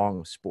the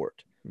wrong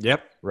sport.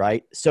 Yep.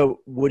 Right. So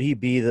would he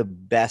be the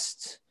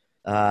best,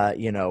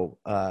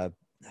 whatever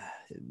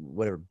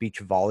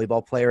beach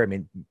volleyball player? I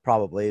mean,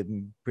 probably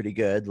pretty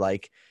good.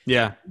 Like,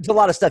 yeah, there's a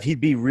lot of stuff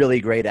he'd be really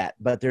great at,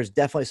 but there's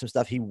definitely some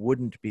stuff he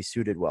wouldn't be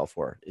suited well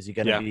for. Is he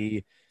going to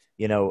be,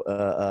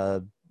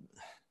 I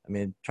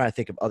mean, trying to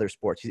think of other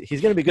sports.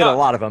 He's going to be good at a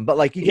lot of them, but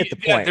like you get the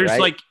point, there's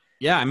right?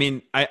 Yeah, I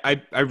mean, I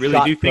really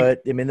Shot do think.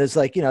 put. I mean, there's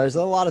like, there's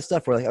a lot of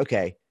stuff where like,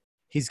 okay,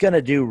 he's going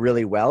to do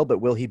really well,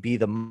 but will he be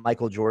the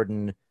Michael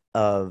Jordan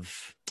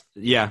of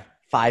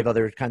 5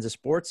 other kinds of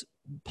sports?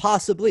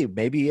 Possibly.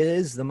 Maybe it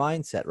is the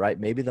mindset, right?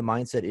 Maybe the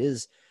mindset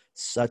is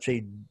such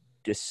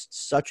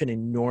an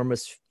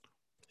enormous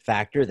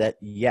factor that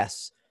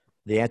yes,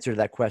 the answer to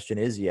that question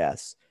is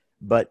yes,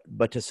 but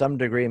to some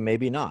degree,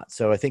 maybe not.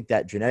 So I think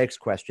that genetics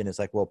question is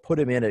like, well, put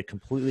him in a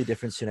completely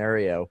different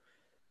scenario,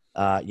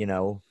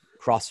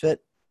 CrossFit.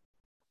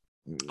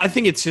 I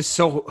think it's just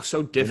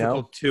so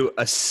difficult to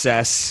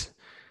assess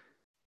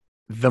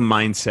the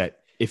mindset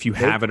if you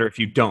have it or if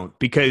you don't,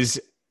 because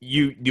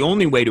the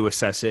only way to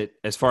assess it,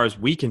 as far as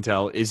we can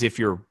tell, is if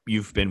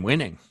you've been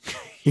winning.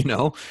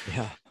 Yeah.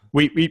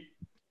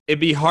 It'd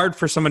be hard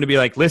for someone to be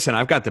like, listen,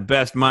 I've got the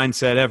best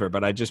mindset ever,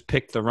 but I just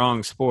picked the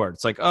wrong sport.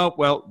 It's like, oh,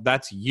 well,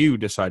 that's you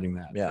deciding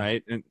that,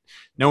 right? And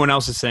no one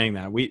else is saying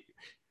that.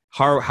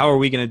 How are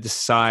we going to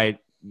decide,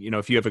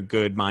 if you have a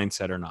good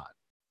mindset or not?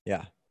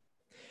 Yeah.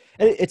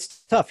 And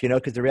it's tough,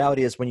 because the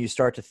reality is when you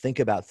start to think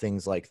about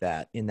things like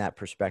that in that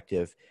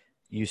perspective,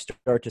 you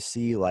start to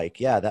see like,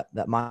 that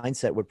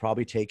mindset would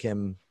probably take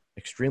him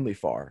extremely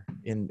far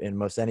in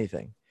most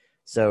anything.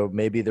 So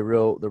maybe the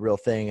real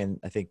thing, and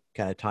I think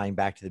kind of tying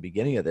back to the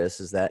beginning of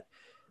this, is that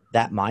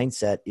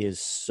mindset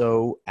is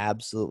so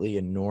absolutely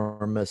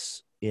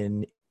enormous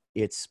in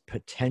its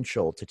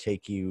potential to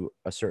take you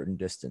a certain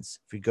distance.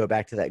 If we go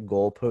back to that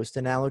goalpost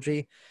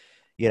analogy,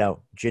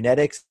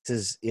 genetics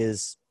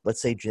is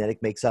let's say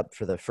genetic makes up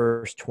for the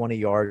first 20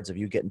 yards of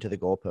you getting to the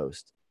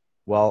goalpost.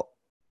 Well,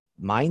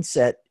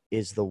 mindset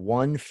is the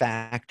one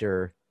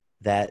factor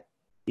that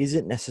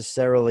isn't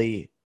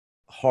necessarily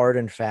hard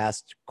and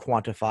fast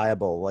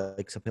quantifiable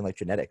like something like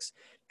genetics.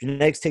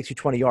 Genetics takes you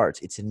 20 yards.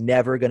 It's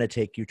never going to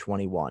take you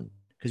 21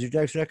 because your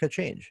genetics are not going to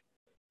change.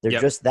 They're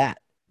just that.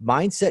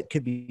 Mindset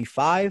could be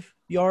 5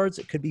 yards.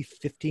 It could be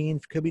 15,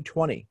 could be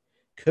 20,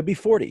 could be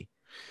 40.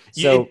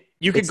 So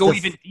you could go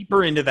even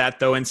deeper into that,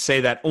 though, and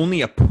say that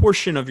only a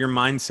portion of your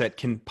mindset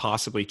can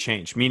possibly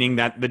change, meaning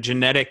that the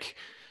genetic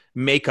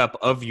makeup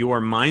of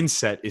your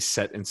mindset is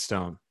set in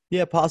stone.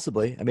 Yeah,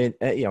 possibly. I mean,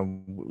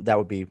 that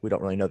would be, we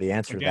don't really know the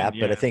answer to that,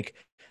 but I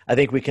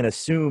think we can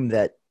assume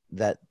that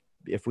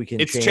if we can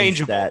change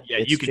changeable. that,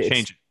 you can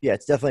change it. Yeah,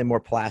 it's definitely more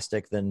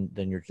plastic than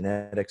your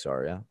genetics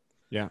are. Yeah.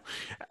 Yeah.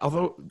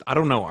 Although I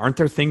don't know, aren't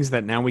there things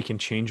that now we can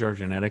change our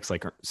genetics,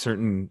 like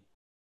certain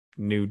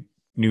new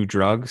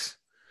drugs?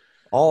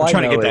 I'm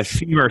trying to get that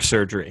femur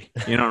surgery.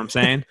 You know what I'm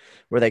saying?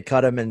 Where they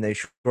cut them and they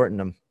shorten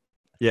them.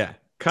 Yeah.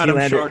 Cut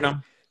them, shorten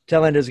them.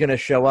 Tellander's going to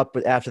show up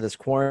after this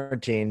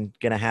quarantine,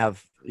 going to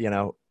have,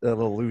 a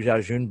little Liu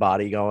Xiaojun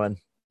body going.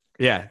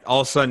 Yeah.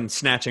 All of a sudden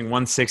snatching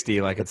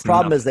 160 like it's the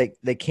problem is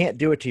they can't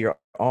do it to your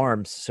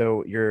arms.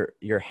 So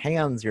your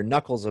hands, your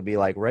knuckles will be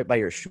like right by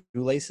your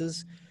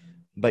shoelaces,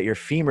 but your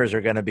femurs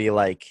are going to be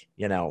like,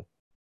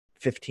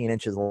 15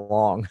 inches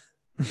long.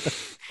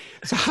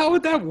 So how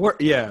would that work?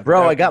 Yeah.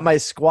 Bro, I got my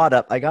squat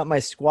up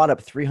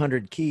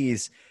 300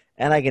 keys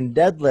and I can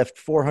deadlift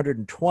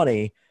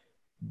 420,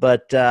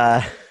 but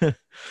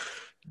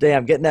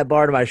damn, getting that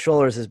bar to my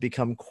shoulders has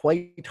become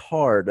quite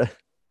hard.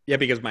 Yeah,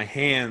 because my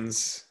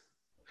hands,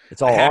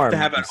 it's all I have arm. to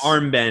have an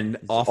arm bend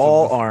off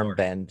all of the arm floor.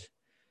 Bend.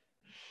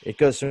 It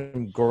goes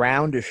from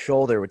ground to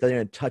shoulder. It doesn't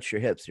even touch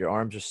your hips. Your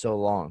arms are so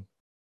long.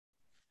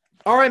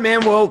 All right,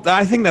 man. Well,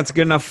 I think that's a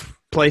good enough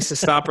place to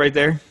stop right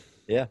there.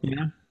 Yeah.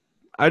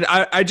 I'm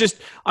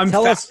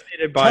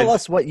fascinated by. Tell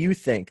us what you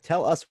think.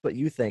 Tell us what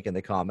you think in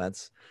the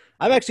comments.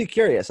 I'm actually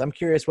curious. I'm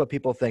curious what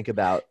people think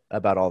about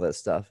all this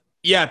stuff.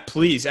 Yeah,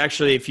 please.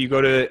 Actually, if you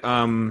go to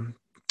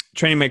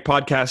Training Make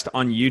Podcast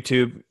on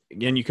YouTube,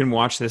 again, you can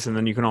watch this, and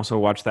then you can also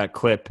watch that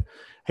clip.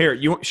 Here,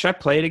 should I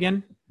play it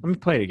again? Let me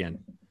play it again.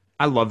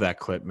 I love that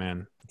clip,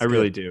 man. I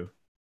really do.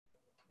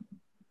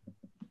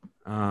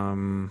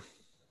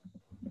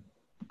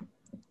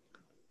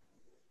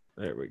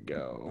 There we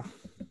go.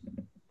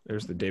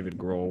 There's the David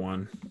Grohl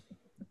one.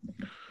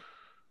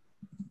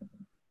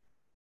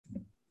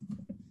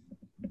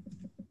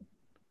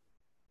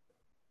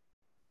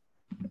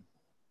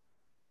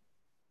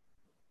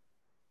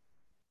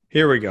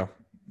 Here we go.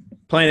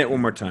 Playing it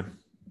one more time.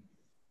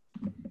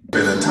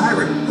 Been a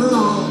tyrant?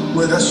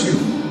 Well, that's you.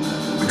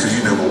 Because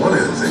you never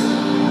wanted anything.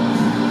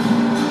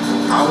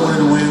 I wanted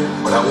to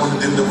win, but I wanted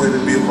them to win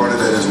and be a part of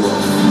that as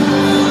well.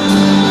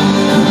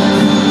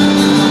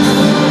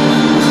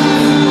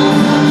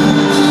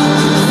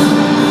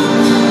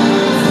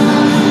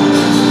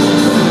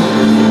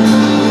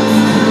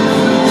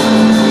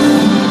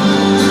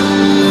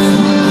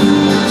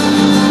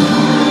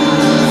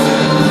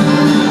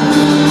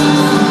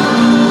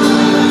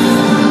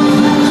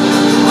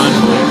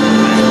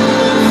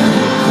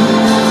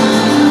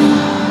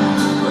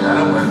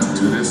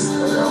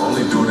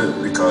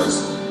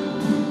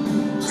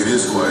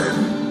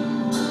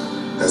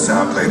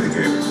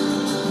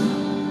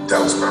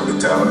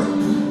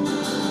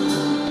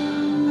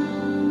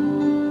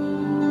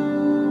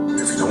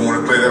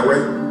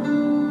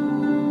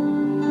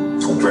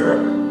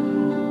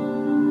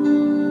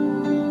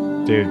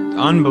 Dude,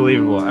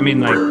 unbelievable. I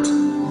mean, like,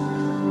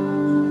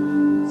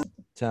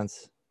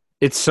 tense.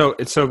 It's so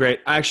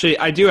great. Actually,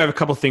 I do have a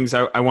couple things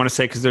I want to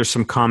say because there's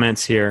some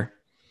comments here.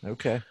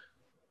 Okay.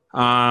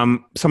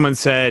 Someone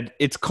said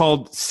it's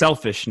called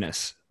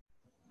selfishness.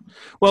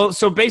 Well,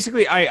 so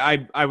basically,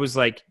 I was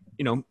like,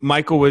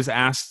 Michael was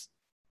asked.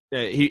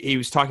 He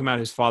was talking about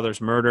his father's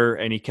murder,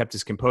 and he kept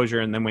his composure.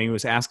 And then when he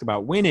was asked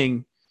about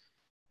winning,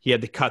 he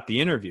had to cut the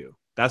interview.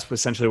 That's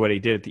essentially what he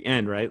did at the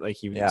end, right? Like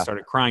he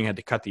started crying, had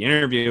to cut the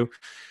interview.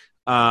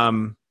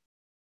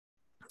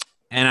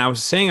 And I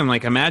was saying, I'm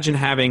like, imagine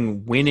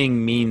having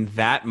winning mean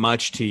that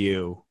much to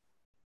you,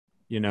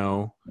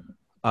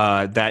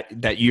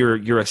 that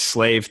you're a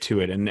slave to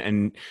it,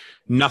 and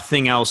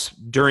nothing else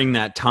during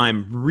that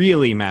time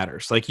really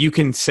matters. Like you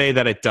can say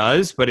that it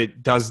does, but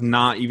it does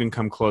not even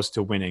come close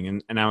to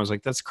winning. And I was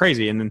like, that's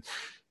crazy. And then,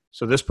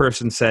 so this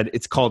person said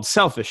it's called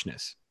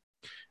selfishness.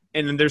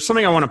 And then there's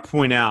something I want to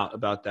point out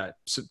about that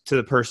to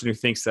the person who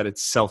thinks that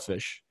it's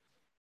selfish.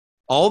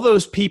 All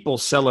those people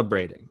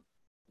celebrating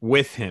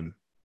with him,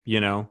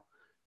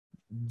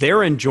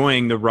 they're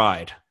enjoying the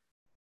ride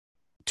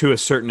to a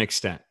certain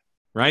extent,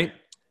 right?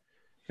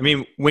 I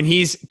mean, when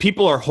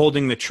people are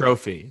holding the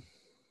trophy,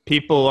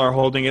 people are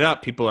holding it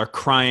up, people are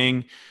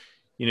crying,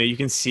 you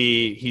can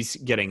see he's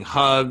getting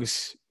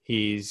hugs.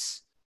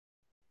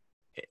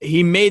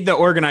 He made the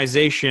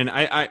organization.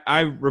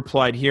 I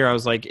replied here. I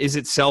was like, is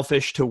it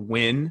selfish to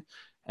win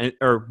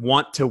or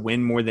want to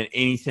win more than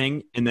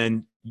anything? And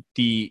then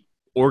the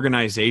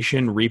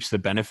organization reaps the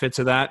benefits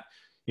of that.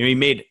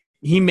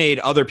 He made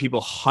other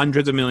people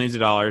hundreds of millions of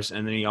dollars.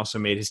 And then he also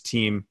made his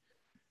team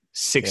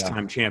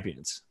 6-time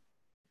champions.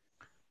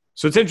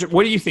 So it's interesting.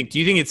 What do you think? Do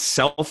you think it's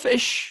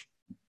selfish?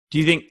 Do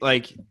you think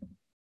I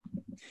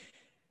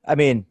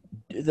mean,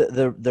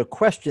 the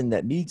question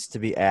that needs to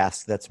be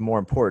asked that's more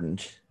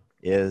important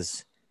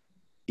is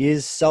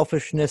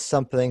selfishness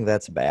something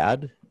that's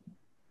bad?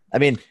 I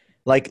mean,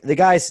 like the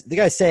guy's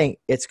saying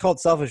it's called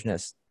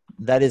selfishness.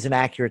 That is an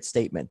accurate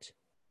statement.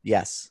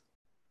 Yes.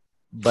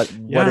 But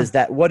what is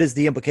that? What is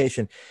the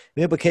implication?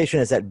 The implication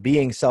is that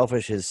being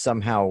selfish is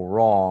somehow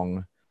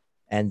wrong,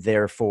 and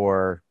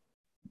therefore,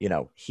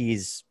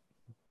 he's,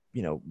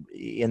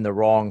 in the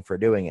wrong for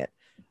doing it.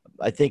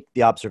 I think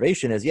the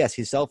observation is, yes,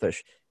 he's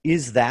selfish.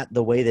 Is that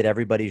the way that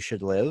everybody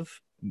should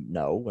live?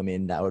 No. I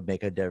mean, that would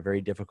make a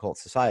very difficult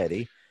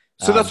society.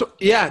 So that's what,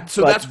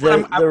 So that's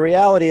what the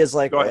reality is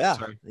like,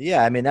 ahead,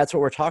 I mean, that's what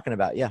we're talking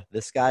about. Yeah.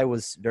 This guy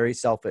was very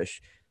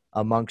selfish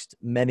amongst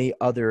many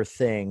other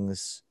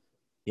things,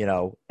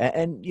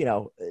 and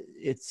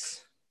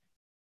it's,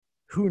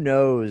 who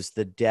knows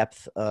the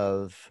depth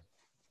of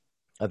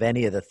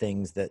any of the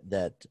things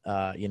that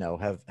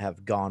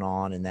have gone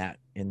on in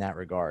that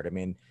regard. I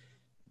mean,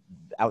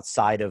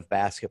 outside of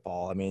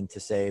basketball, I mean, to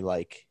say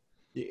like,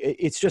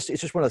 it's just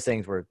one of those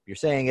things where you're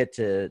saying it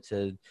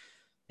to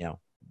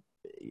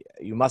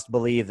you must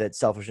believe that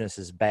selfishness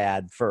is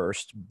bad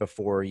first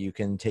before you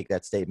can take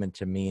that statement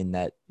to mean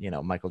that,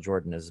 Michael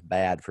Jordan is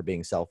bad for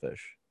being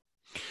selfish.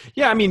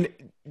 Yeah. I mean,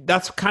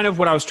 that's kind of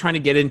what I was trying to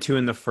get into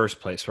in the first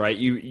place, right?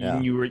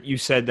 You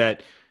said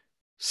that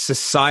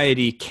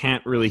society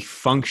can't really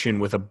function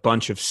with a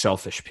bunch of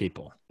selfish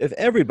people. If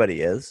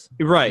everybody is.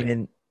 Right. I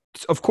mean,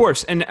 of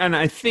course. And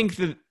I think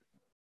that,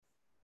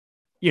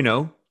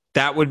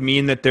 that would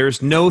mean that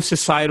there's no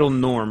societal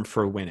norm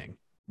for winning.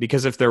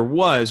 Because if there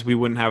was, we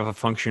wouldn't have a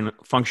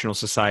functional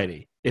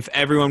society. If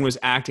everyone was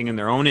acting in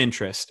their own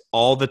interest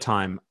all the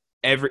time,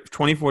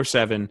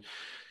 24/7,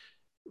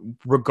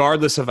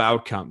 regardless of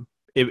outcome,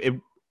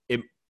 it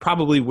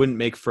probably wouldn't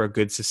make for a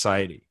good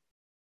society.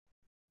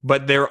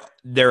 But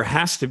there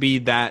has to be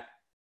that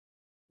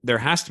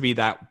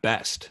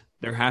best.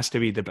 There has to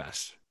be the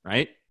best,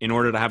 right? In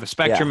order to have a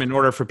spectrum, in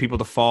order for people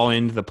to fall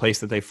into the place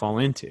that they fall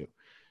into.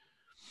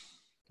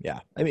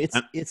 Yeah. I mean,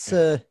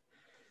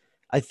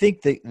 I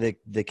think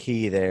the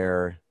key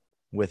there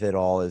with it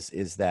all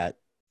is that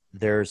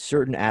there's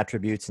certain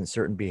attributes and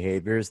certain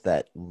behaviors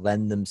that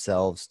lend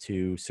themselves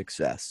to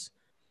success,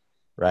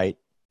 right?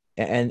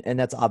 And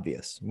that's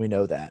obvious. We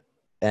know that.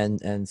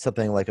 And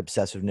something like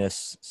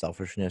obsessiveness,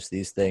 selfishness,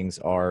 these things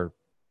are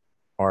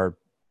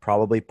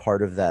probably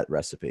part of that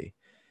recipe,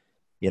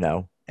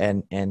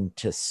 and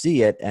to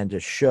see it and to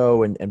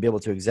show and be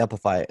able to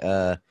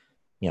exemplify,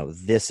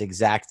 this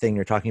exact thing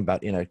you're talking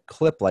about in a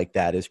clip like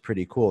that is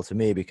pretty cool to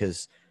me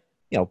because,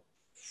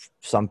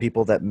 some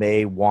people that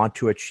may want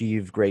to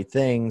achieve great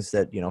things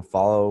that,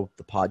 follow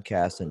the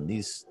podcast and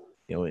these,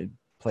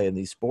 play in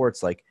these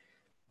sports, like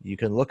you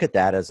can look at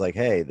that as like,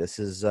 hey, this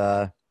is,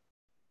 like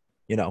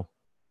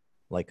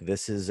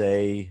this is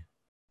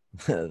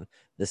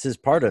this is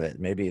part of it.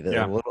 Maybe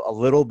a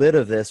little bit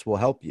of this will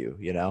help you,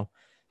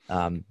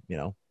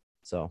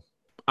 so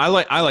I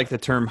like the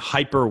term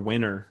hyper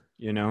winner,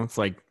 it's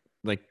like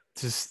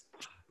just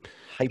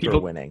hyper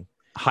winning,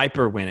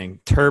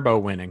 turbo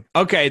winning.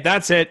 Okay.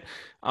 That's it.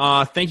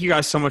 Thank you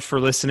guys so much for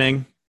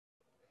listening.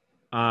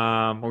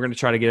 We're going to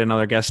try to get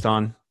another guest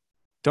on.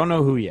 Don't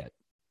know who yet,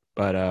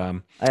 but, I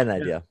had an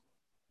idea.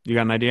 You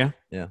got an idea?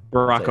 Yeah.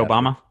 Barack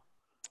Obama.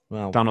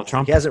 Well, Donald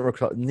Trump. He hasn't.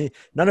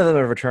 None of them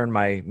have returned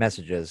my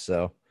messages.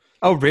 So.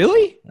 Oh,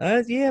 really?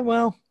 Yeah.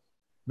 Well,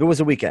 if it was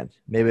a weekend,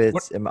 maybe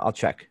it's. I'll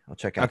check. I'll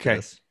check out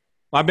this.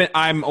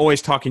 I'm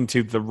always talking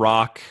to The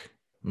Rock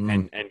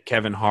and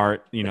Kevin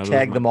Hart. You know,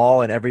 tag them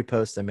all in every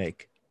post I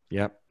make.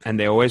 Yep, and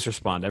they always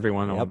respond. Every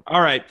one of them.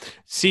 All right.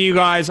 See you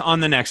guys on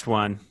the next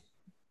one.